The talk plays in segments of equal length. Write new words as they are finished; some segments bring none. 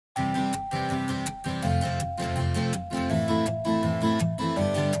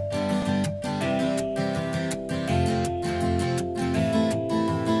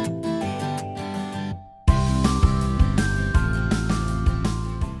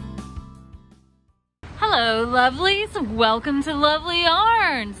Hello lovelies, welcome to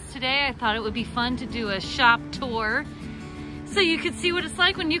Lovelyarns. Today I thought it would be fun to do a shop tour so you could see what it's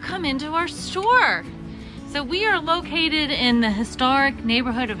like when you come into our store. So we are located in the historic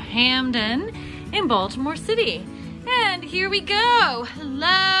neighborhood of Hamden in Baltimore City. And here we go.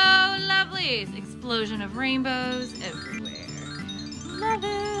 Hello lovelies. Explosion of rainbows everywhere. Love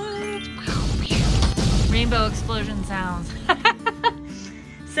it. Rainbow explosion sounds.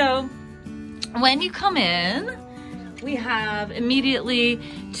 So when you come in, we have immediately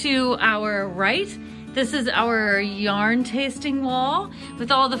to our right, this is our yarn tasting wall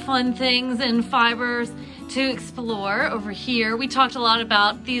with all the fun things and fibers to explore. Over here, we talked a lot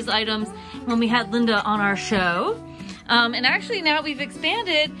about these items when we had Linda on our show. And actually now we've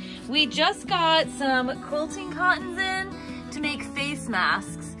expanded. We just got some quilting cottons in to make face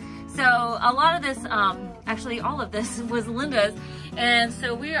masks. So a lot of this, actually all of this was Linda's. And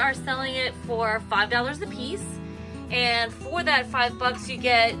so we are selling it for $5 a piece. And for that $5, you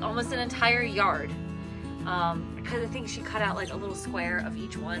get almost an entire yard. Because I think she cut out like a little square of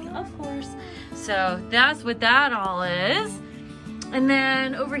each one, of course. So that's what that all is. And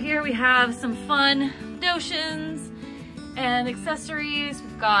then over here we have some fun notions and accessories.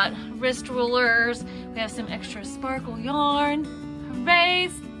 We've got wrist rulers. We have some extra sparkle yarn. Hooray,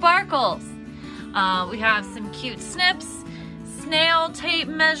 sparkles! We have some cute snips, snail tape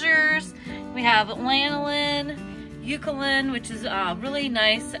measures. We have lanolin, eucalyptus, which is really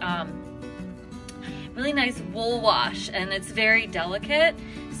nice wool wash, and it's very delicate,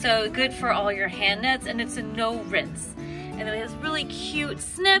 so good for all your hand knits, and it's a no rinse. And then it has really cute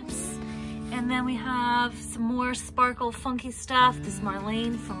snips, and then we have some more sparkle funky stuff. This is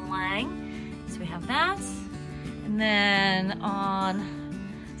Marlene from Lang, so we have that. And then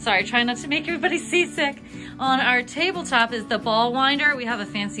sorry, trying not to make everybody seasick. On our tabletop is the ball winder. We have a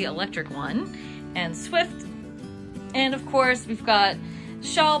fancy electric one, and Swift. And of course, we've got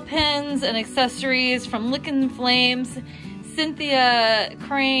shawl pins and accessories from Lickin' Flames, Cynthia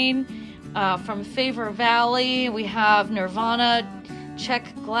Crane from Favor Valley. We have Nirvana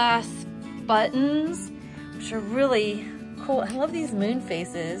check glass buttons, which are really cool. I love these moon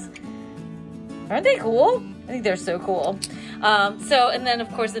faces. Aren't they cool? I think they're so cool. And then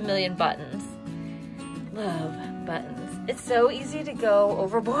of course a million buttons. Love buttons. It's so easy to go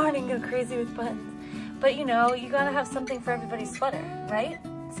overboard and go crazy with buttons. But you know, you gotta have something for everybody's sweater, right?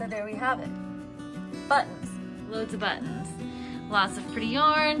 So there we have it. Buttons, loads of buttons. Lots of pretty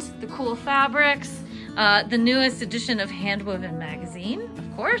yarns, the cool fabrics, the newest edition of Handwoven magazine,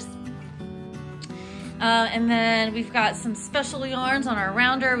 of course. And then we've got some special yarns on our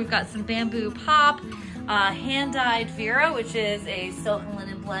rounder. We've got some bamboo pop, hand-dyed Vera, which is a silk and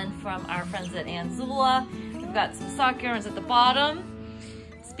linen blend from our friends at Anzula. We've got some sock yarns at the bottom.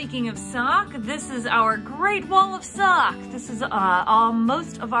 Speaking of sock, this is our great wall of sock. This is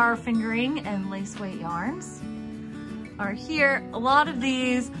most of our fingering and lace weight yarns are here. A lot of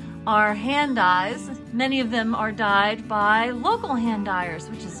these are hand dyes. Many of them are dyed by local hand dyers,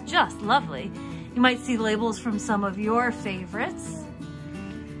 which is just lovely. You might see labels from some of your favorites.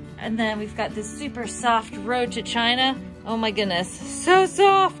 And then we've got this super soft Road to China. Oh my goodness, so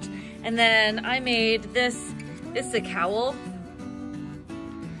soft. And then I made this, it's a cowl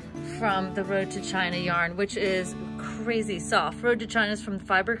from the Road to China yarn, which is crazy soft. Road to China is from the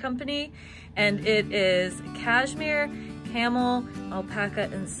Fiber Company, and it is cashmere, camel, alpaca,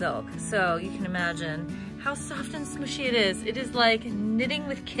 and silk. So you can imagine how soft and smushy it is. It is like knitting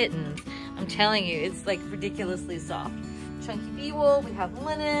with kittens. I'm telling you, it's like ridiculously soft. Chunky bee wool, we have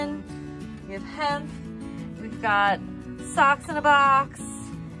linen, we have hemp, we've got socks in a box,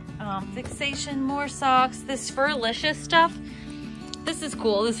 fixation, more socks, this Furlicious stuff. This is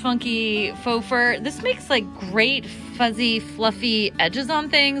cool, this funky faux fur. This makes like great fuzzy, fluffy edges on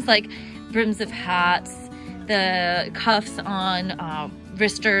things like brims of hats, the cuffs on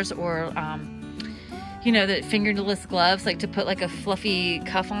wristers, or you know, the fingerless gloves, like to put like a fluffy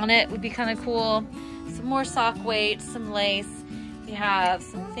cuff on it would be kind of cool. Some more sock weight, some lace. We have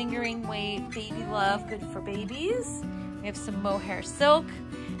some fingering weight, baby love, good for babies. We have some mohair silk.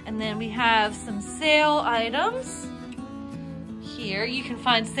 And then we have some sale items. Here you can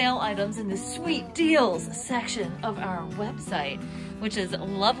find sale items in the sweet deals section of our website, which is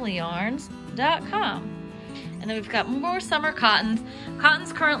lovelyarns.com. And then we've got more summer cottons.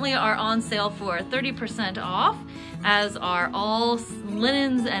 Cottons currently are on sale for 30% off, as are all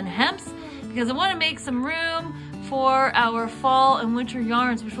linens and hemps, because I want to make some room for our fall and winter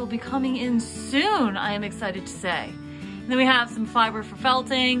yarns, which will be coming in soon, I am excited to say. And then we have some fiber for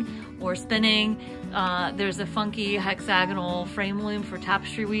felting or spinning, There's a funky hexagonal frame loom for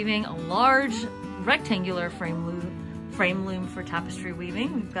tapestry weaving, a large rectangular frame loom for tapestry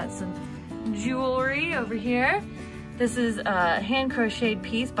weaving. We've got some jewelry over here. This is a hand crocheted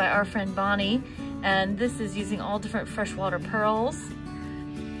piece by our friend Bonnie, and this is using all different freshwater pearls.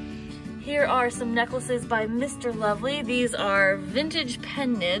 Here are some necklaces by Mr. Lovely. These are vintage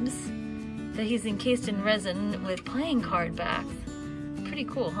pen nibs that he's encased in resin with playing card backs. Pretty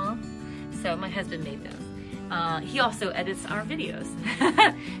cool, huh? So my husband made those. He also edits our videos.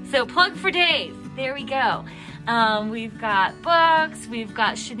 So plug for Dave, there we go. We've got books, we've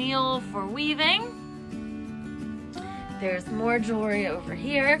got chenille for weaving. There's more jewelry over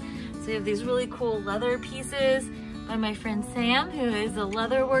here. So we have these really cool leather pieces by my friend Sam, who is a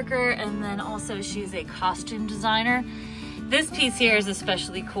leather worker, and then also she's a costume designer. This piece here is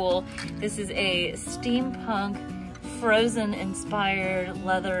especially cool. This is a steampunk Frozen inspired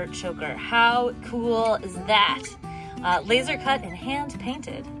leather choker. How cool is that? Laser cut and hand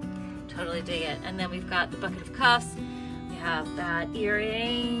painted. Totally dig it. And then we've got the bucket of cuffs. We have bat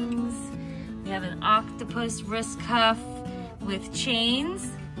earrings. We have an octopus wrist cuff with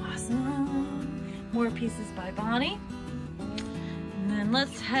chains. Awesome. More pieces by Bonnie. And then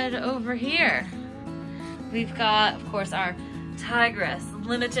let's head over here. We've got, of course, our Tigress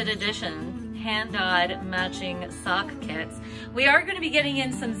limited edition hand-dyed matching sock kits. We are going to be getting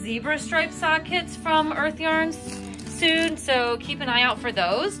in some zebra stripe sock kits from Earth Yarns soon, so keep an eye out for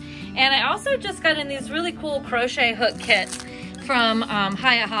those. And I also just got in these really cool crochet hook kits from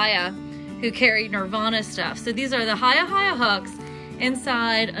Hiya Hiya, who carry Nirvana stuff. So these are the Hiya Hiya hooks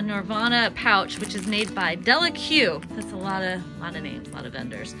inside a Nirvana pouch, which is made by Della Q. That's a lot of names, a lot of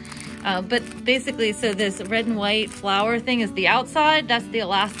vendors. But basically, so this red and white flower thing is the outside, that's the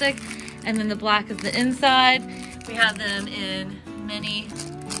elastic, and then the black is the inside. We have them in many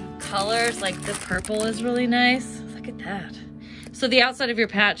colors, like the purple is really nice. Look at that. So the outside of your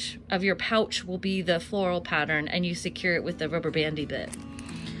pouch will be the floral pattern, and you secure it with the rubber bandy bit.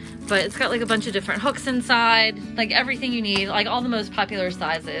 But it's got like a bunch of different hooks inside, like everything you need, like all the most popular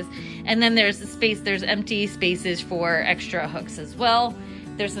sizes. And then there's there's empty spaces for extra hooks as well.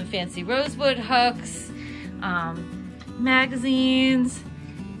 There's some fancy rosewood hooks, magazines,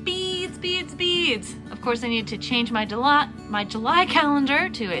 beads. Of course, I need to change my July calendar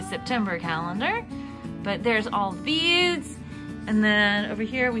to a September calendar, but there's all beads. And then over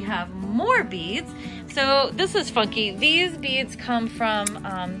here we have more beads. So this is funky. These beads come from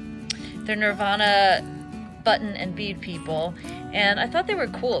the Nirvana button and bead people, and I thought they were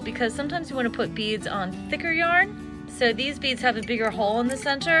cool because sometimes you want to put beads on thicker yarn. So these beads have a bigger hole in the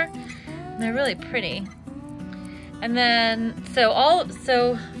center, and they're really pretty. And then,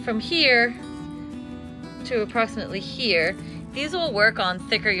 so from here to approximately here, these will work on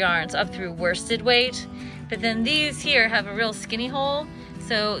thicker yarns up through worsted weight. But then these here have a real skinny hole.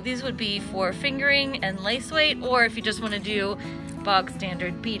 So these would be for fingering and lace weight, or if you just want to do bog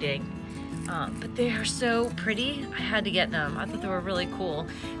standard beading. But they are so pretty. I had to get them. I thought they were really cool.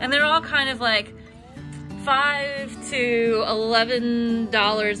 And they're all kind of like $5 to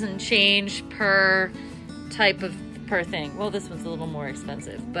 $11 and change per type of thing. Well, this one's a little more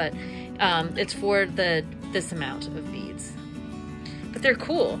expensive, but it's for this amount of beads. But they're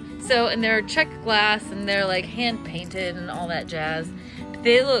cool. So, and they're checked glass, and they're like hand painted and all that jazz. But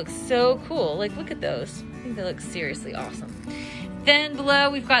they look so cool. Like, look at those. I think they look seriously awesome. Then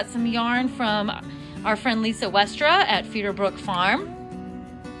below, we've got some yarn from our friend Lisa Westra at Feederbrook Farm.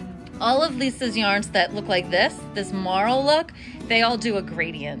 All of Lisa's yarns that look like this marl look, they all do a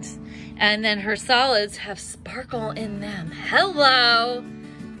gradient. And then her solids have sparkle in them. Hello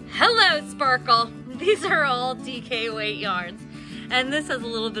sparkle. These are all DK weight yarns. And this has a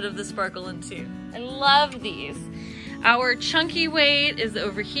little bit of the sparkle in too. I love these. Our chunky weight is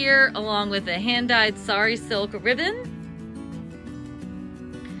over here, along with a hand-dyed sari silk ribbon.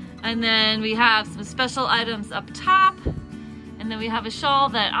 And then we have some special items up top. And then we have a shawl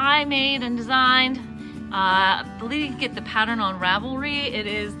that I made and designed. I believe you can get the pattern on Ravelry. It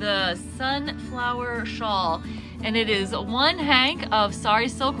is the sunflower shawl, and it is 1 hank of sari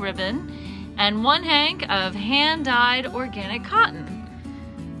silk ribbon and 1 hank of hand-dyed organic cotton.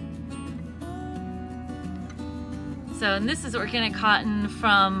 So, and this is organic cotton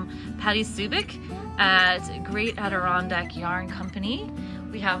from Patty Subik at Great Adirondack Yarn Company.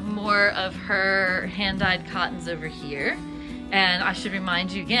 We have more of her hand-dyed cottons over here. And I should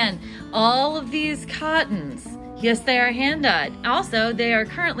remind you again, all of these cottons, yes, they are hand-dyed. Also, they are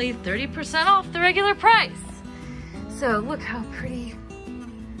currently 30% off the regular price. So look how pretty.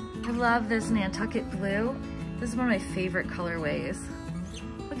 I love this Nantucket blue. This is one of my favorite colorways.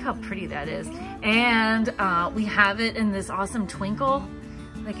 Look how pretty that is. And we have it in this awesome twinkle.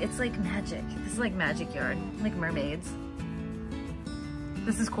 Like, it's like magic. This is like magic yarn, like mermaids.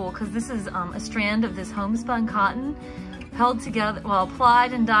 This is cool because this is a strand of this homespun cotton held together, well,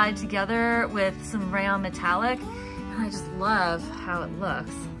 applied and dyed together with some rayon metallic. And I just love how it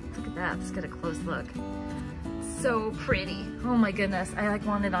looks. Look at that, let's get a close look. So pretty. Oh my goodness, I like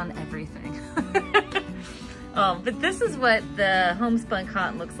want it on everything. But this is what the homespun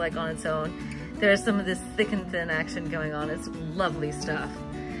cotton looks like on its own. There's some of this thick and thin action going on. It's lovely stuff.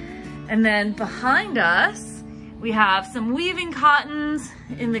 And then behind us, we have some weaving cottons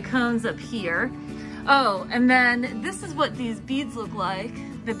in the cones up here. Oh, and then this is what these beads look like,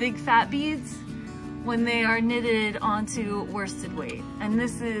 the big fat beads, when they are knitted onto worsted weight. And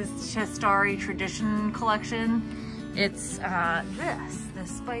this is Shestari Tradition collection. It's the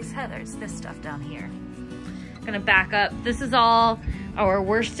Spice Heather, it's this stuff down here. I'm gonna back up. This is all our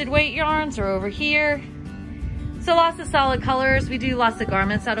worsted weight yarns are over here. So lots of solid colors. We do lots of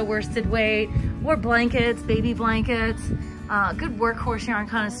garments out of worsted weight, or blankets, baby blankets, good workhorse yarn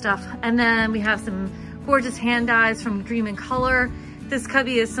kind of stuff. And then we have some gorgeous hand dyes from Dream in Color. This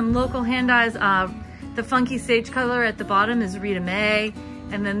cubby is some local hand dyes. The funky sage color at the bottom is Rita May.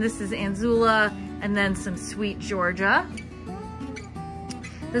 And then this is Anzula, and then some Sweet Georgia.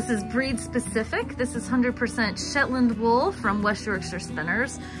 This is breed specific. This is 100% Shetland wool from West Yorkshire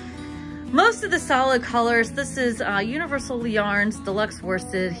Spinners. Most of the solid colors, this is Universal Yarns Deluxe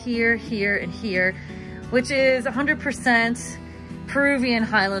Worsted here, here, and here, which is 100% Peruvian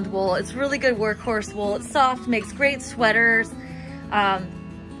Highland wool. It's really good workhorse wool. It's soft, makes great sweaters.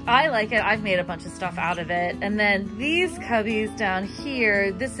 I like it. I've made a bunch of stuff out of it. And then these cubbies down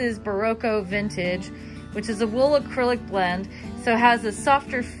here, this is Barocco Vintage, which is a wool acrylic blend. So it has a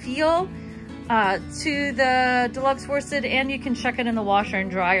softer feel to the deluxe worsted, and you can chuck it in the washer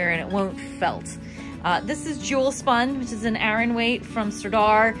and dryer and it won't felt. This is Jewel Spun, which is an Aran weight from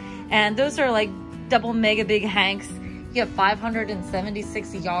Serdar, and those are like double mega big hanks. You get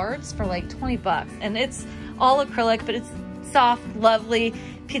 576 yards for like 20 bucks, and it's all acrylic, but it's soft, lovely.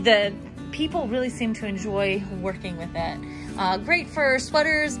 The people really seem to enjoy working with it. Great for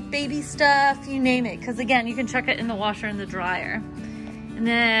sweaters, baby stuff, you name it, because again, you can chuck it in the washer and the dryer. And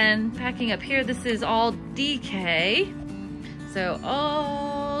then packing up here, this is all DK. So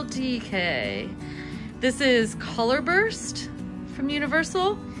all DK. This is Color Burst from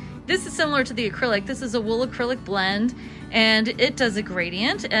Universal. This is similar to the acrylic. This is a wool acrylic blend, and it does a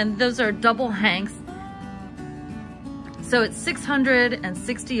gradient, and those are double hanks. So it's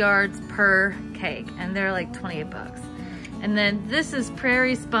 660 yards per cake, and they're like 28 bucks. And then this is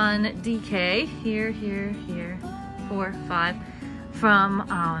Prairie Spun DK, here, 4, 5, from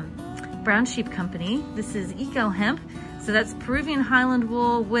Brown Sheep Company. This is Eco Hemp, so that's Peruvian Highland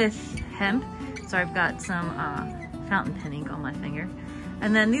wool with hemp. So I've got some fountain pen ink on my finger.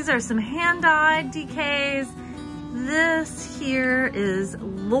 And then these are some hand-dyed DKs. This here is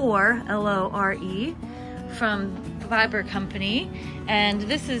Lore, L-O-R-E, from Fiber Company, and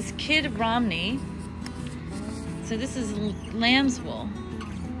this is Kid Romney. So this is lamb's wool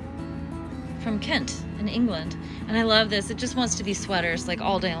from Kent in England, and I love this. It just wants to be sweaters like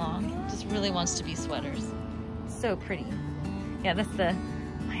all day long. It just really wants to be sweaters. So pretty. Yeah, that's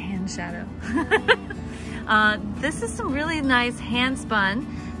my hand shadow. This is some really nice hand spun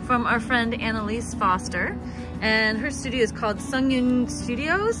from our friend Annalise Foster, and her studio is called Sungyun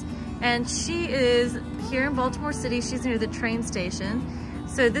Studios, and she is here in Baltimore City. She's near the train station.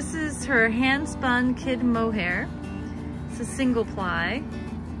 So this is her hand spun kid mohair. It's a single ply,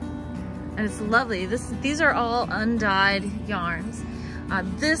 and it's lovely. These are all undyed yarns.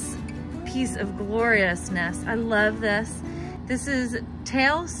 This piece of gloriousness, I love this. This is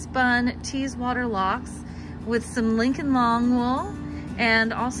tail spun Teeswater locks with some Lincoln long wool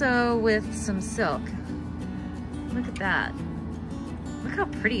and also with some silk. Look at that. Look how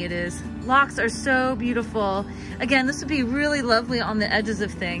pretty it is. Locks are so beautiful. Again, this would be really lovely on the edges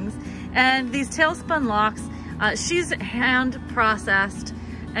of things. And these tail spun locks, she's hand processed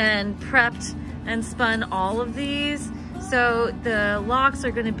and prepped and spun all of these. So the locks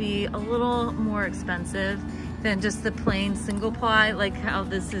are gonna be a little more expensive than just the plain single ply, like how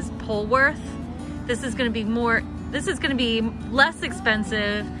this is Polworth. This is gonna be less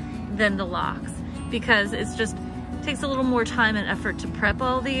expensive than the locks because it's just takes a little more time and effort to prep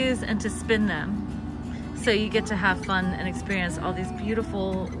all these and to spin them. So you get to have fun and experience all these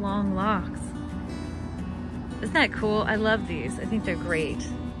beautiful long locks. Isn't that cool? I love these. I think they're great.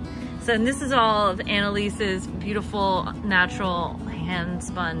 So, and this is all of Annalise's beautiful natural hand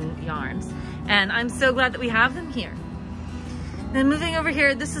spun yarns. And I'm so glad that we have them here. Then moving over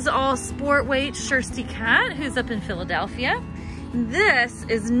here, this is all sport weight Shirsty cat, who's up in Philadelphia. This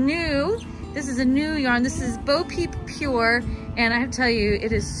is new. This is a new yarn. This is Bo Peep Pure, and I have to tell you,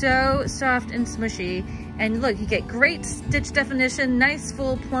 it is so soft and smushy. And look, you get great stitch definition, nice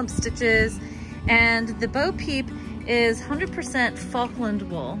full plump stitches. And the Bo Peep is 100%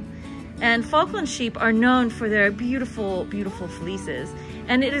 Falkland wool. And Falkland sheep are known for their beautiful, beautiful fleeces.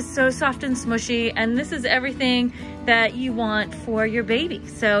 And it is so soft and smushy, and this is everything that you want for your baby.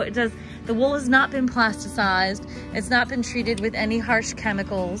 So it does, the wool has not been plasticized, it's not been treated with any harsh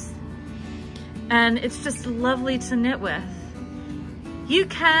chemicals, and it's just lovely to knit with. You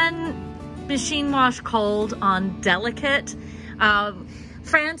can machine wash cold on delicate.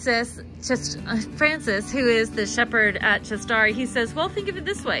 Francis, who is the shepherd at Chestari, he says, well, think of it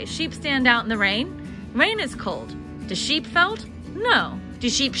this way. Sheep stand out in the rain. Rain is cold. Do sheep felt? No. Do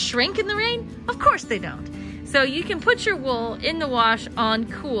sheep shrink in the rain? Of course they don't. So you can put your wool in the wash on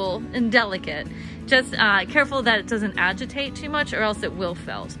cool and delicate. Just careful that it doesn't agitate too much or else it will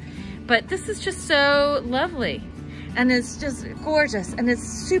felt. But this is just so lovely. And it's just gorgeous. And it's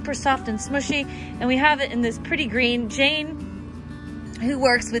super soft and smushy. And we have it in this pretty green. Jane, who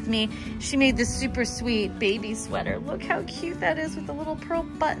works with me, she made this super sweet baby sweater. Look how cute that is with the little pearl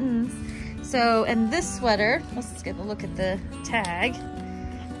buttons. So, and this sweater, let's get a look at the tag.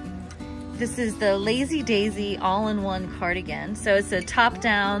 This is the Lazy Daisy all-in-one cardigan. So it's a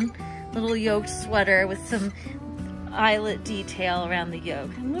top-down little yoked sweater with some eyelet detail around the yoke.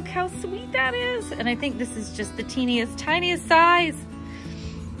 And look how sweet that is. And I think this is just the teeniest, tiniest size.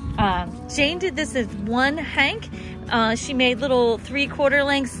 Jane did this as one hank. She made little 3/4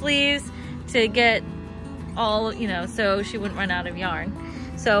 length sleeves to get all, you know, so she wouldn't run out of yarn.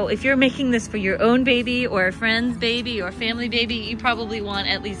 So if you're making this for your own baby or a friend's baby or family baby, you probably want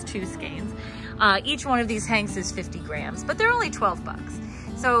at least 2 skeins. Each one of these hanks is 50 grams, but they're only 12 bucks.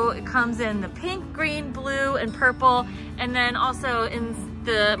 So it comes in the pink, green, blue, and purple, and then also in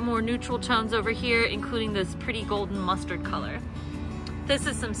the more neutral tones over here, including this pretty golden mustard color. This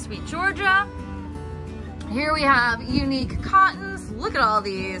is some Sweet Georgia. Here we have unique cottons. Look at all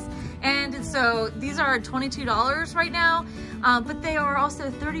these. And so these are $22 right now, but they are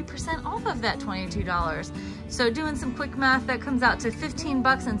also 30% off of that $22. So doing some quick math, that comes out to 15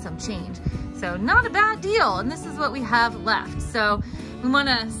 bucks and some change. So not a bad deal, and this is what we have left. So we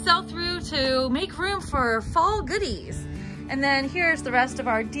wanna sell through to make room for fall goodies. And then here's the rest of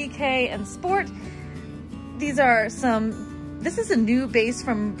our DK and Sport. These are this is a new base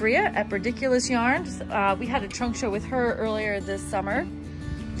from Bria at Ridiculous Yarns. We had a trunk show with her earlier this summer.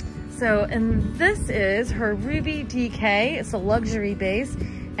 So, and this is her Ruby DK. It's a luxury base.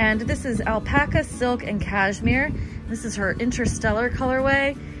 And this is alpaca, silk, and cashmere. This is her Interstellar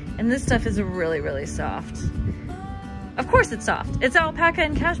colorway. And this stuff is really, really soft. Of course it's soft. It's alpaca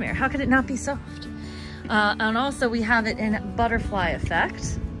and cashmere. How could it not be soft? And also we have it in Butterfly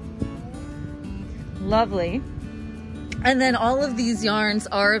Effect. Lovely. And then all of these yarns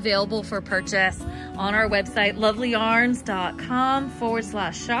are available for purchase on our website,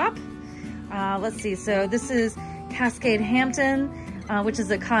 lovelyarns.com/shop. Let's see, so this is Cascade Hampton, which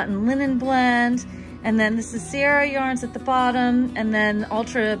is a cotton linen blend. And then this is Sierra Yarns at the bottom, and then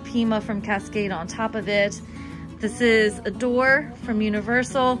Ultra Pima from Cascade on top of it. This is Adore from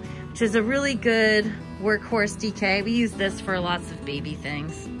Universal, which is a really good workhorse DK. We use this for lots of baby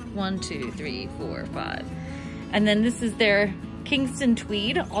things. 1, 2, 3, 4, 5. And then this is their Kingston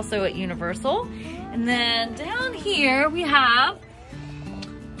Tweed, also at Universal. And then down here we have,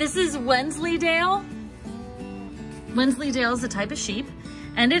 this is Wensleydale. Wensleydale is a type of sheep,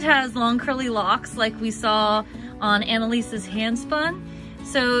 and it has long curly locks like we saw on Annalise's handspun.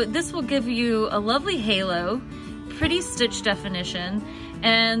 So this will give you a lovely halo, pretty stitch definition,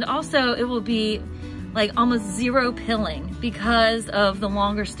 and also it will be like almost zero pilling because of the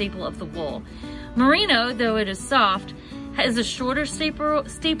longer staple of the wool. Merino, though it is soft, has a shorter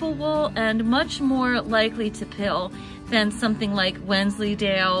staple wool and much more likely to pill than something like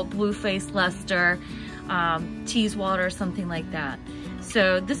Wensleydale, Blueface Leicester, Teeswater, something like that.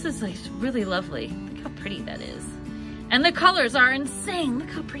 So this is like really lovely. Look how pretty that is. And the colors are insane. Look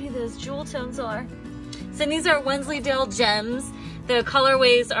how pretty those jewel tones are. So these are Wensleydale gems. The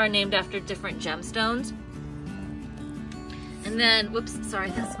colorways are named after different gemstones. And then, whoops,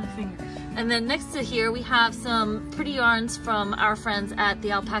 sorry, that's my finger. And then next to here, we have some pretty yarns from our friends at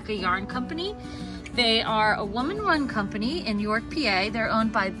the Alpaca Yarn Company. They are a woman-run company in York, PA. They're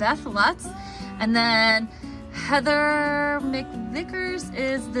owned by Beth Lutz. And then Heather McVickers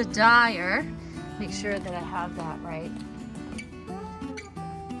is the dyer. Make sure that I have that right.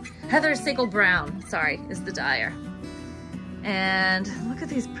 Heather Sickle Brown, sorry, is the dyer. And look at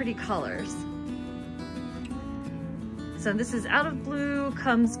these pretty colors. So this is Out of Blue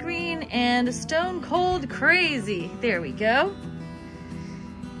Comes Green and Stone Cold Crazy. There we go.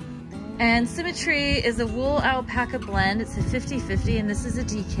 And Symmetry is a wool alpaca blend. It's a 50-50 and this is a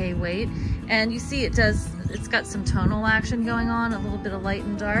DK weight. And you see it's got some tonal action going on, a little bit of light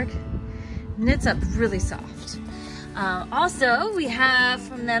and dark. Knits up really soft. Also, we have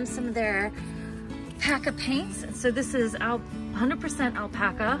from them some of their alpaca paints. So this is 100%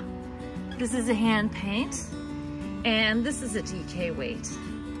 alpaca. This is a hand paint. And this is a DK weight.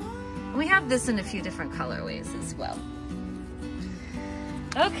 And we have this in a few different colorways as well.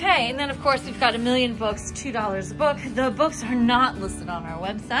 Okay, and then of course we've got a million books, $2 a book. The books are not listed on our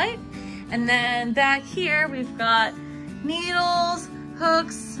website. And then back here we've got needles,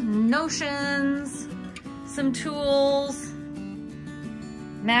 hooks, notions, some tools,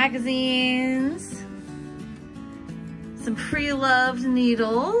 magazines, some pre-loved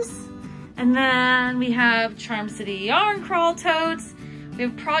needles, and then we have Charm City yarn crawl totes. We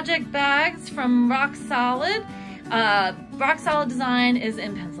have project bags from Rock Solid. Rock Solid Design is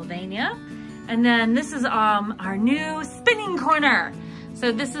in Pennsylvania. And then this is our new spinning corner.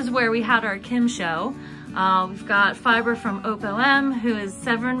 So this is where we had our Kim show. We've got fiber from OPOM, who is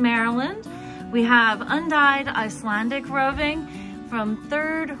Severn, Maryland. We have undyed Icelandic roving from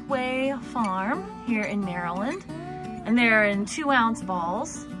Third Way Farm here in Maryland. And they're in 2-ounce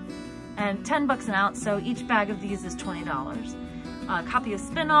balls and 10 bucks an ounce. So each bag of these is $20. A copy of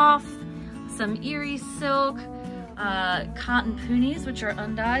Spin-Off, some Erie silk, cotton poonies, which are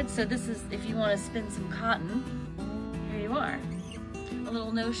undyed. So this is if you want to spin some cotton. Here you are. A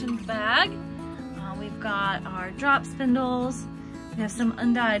little Notions bag. We've got our drop spindles. We have some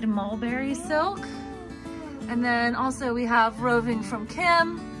undyed mulberry silk. And then also we have roving from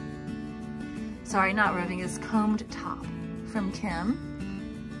Kim. Sorry, not roving, it's combed top from Kim.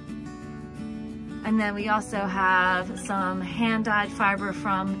 And then we also have some hand-dyed fiber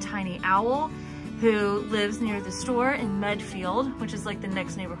from Tiny Owl, who lives near the store in Medfield, which is like the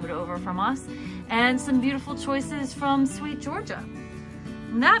next neighborhood over from us. And some beautiful choices from Sweet Georgia.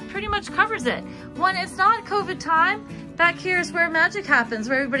 And that pretty much covers it. When it's not COVID time, back here is where magic happens,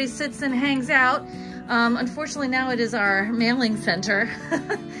 where everybody sits and hangs out. Unfortunately now it is our mailing center.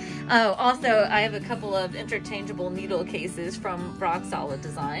 Oh, also I have a couple of interchangeable needle cases from Rock Solid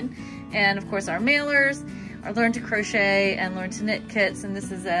Design. And of course our mailers, our Learn to Crochet and Learn to Knit kits, and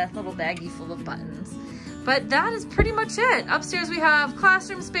this is a little baggie full of buttons. But that is pretty much it. Upstairs we have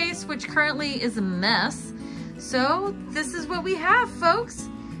classroom space, which currently is a mess. So this is what we have, folks.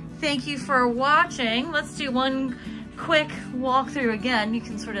 Thank you for watching. Let's do one quick walkthrough again. You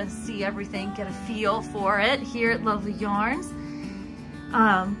can sort of see everything, get a feel for it here at Lovelyarns.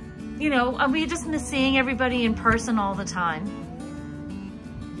 You know, we just miss seeing everybody in person all the time.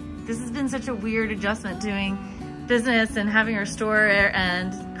 This has been such a weird adjustment, doing business and having our store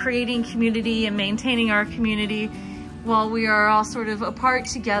and creating community and maintaining our community while we are all sort of apart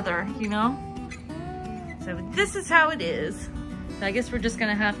together, you know? So this is how it is. So I guess we're just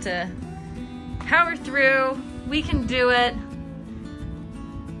gonna have to power through. We can do it.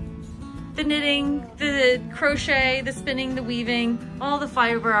 The knitting, the crochet, the spinning, the weaving, all the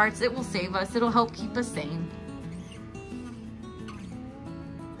fiber arts, it will save us. It'll help keep us sane.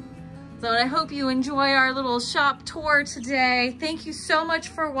 So I hope you enjoy our little shop tour today. Thank you so much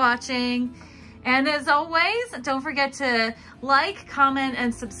for watching. And as always, don't forget to like, comment,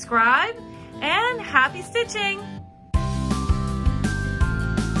 and subscribe. And happy stitching!